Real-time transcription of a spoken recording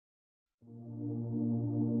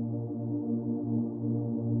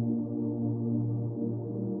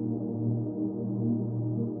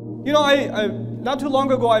You know, not too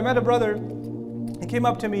long ago, I met a brother. He came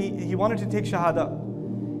up to me. He wanted to take Shahada.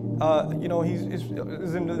 You know, he's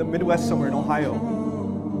in the Midwest somewhere in Ohio.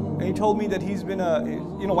 And he told me that he's been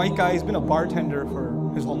white guy, he's been a bartender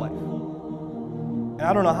for his whole life. And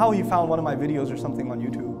I don't know how he found one of my videos or something on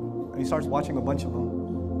YouTube. And he starts watching a bunch of them.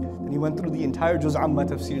 And he went through the entire Juz Amma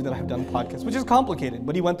tafsir that I've done podcast, which is complicated,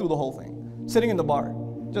 but he went through the whole thing. Sitting in the bar,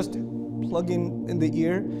 just plugging in the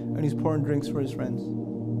ear, and he's pouring drinks for his friends.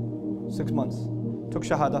 6 months. Took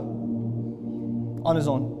Shahada. On his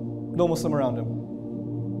own. No Muslim around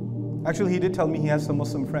him. Actually, he did tell me he has some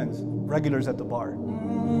Muslim friends, regulars at the bar.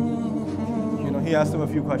 You know, he asked them a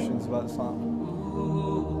few questions about Islam.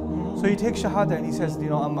 So he takes Shahada and he says, you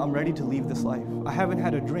know, I'm ready to leave this life. I haven't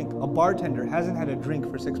had a drink. A bartender hasn't had a drink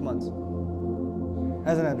for 6 months.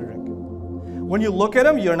 Hasn't had a drink. When you look at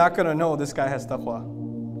him, you're not going to know this guy has taqwa.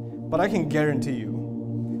 But I can guarantee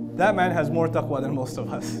you, that man has more taqwa than most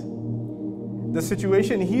of us. The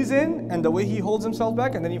situation he's in and the way he holds himself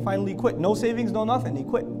back, and then he finally quit. No savings, no nothing. He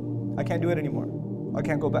quit. I can't do it anymore. I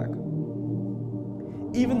can't go back.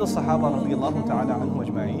 Even the Sahaba radiallahu ta'ala anhum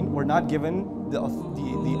ajma'in were not given the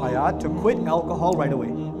ayat to quit alcohol right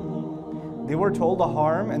away. They were told the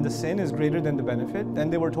harm and the sin is greater than the benefit. Then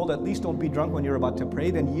they were told at least don't be drunk when you're about to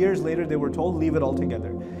pray. Then years later they were told leave it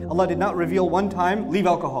altogether. Allah did not reveal one time leave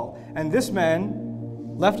alcohol. And this man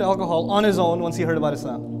left alcohol on his own once he heard about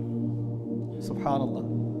Islam.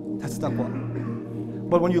 Subhanallah. That's taqwa.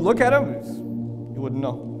 But when you look at him, you wouldn't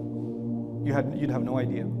know. You'd have no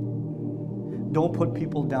idea. Don't put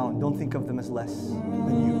people down. Don't think of them as less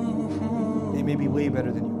than you. They may be way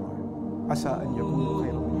better than you are. عسى أن يكونوا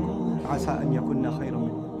خيرا منكم. عسى أن يكون خيرا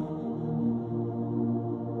منكم.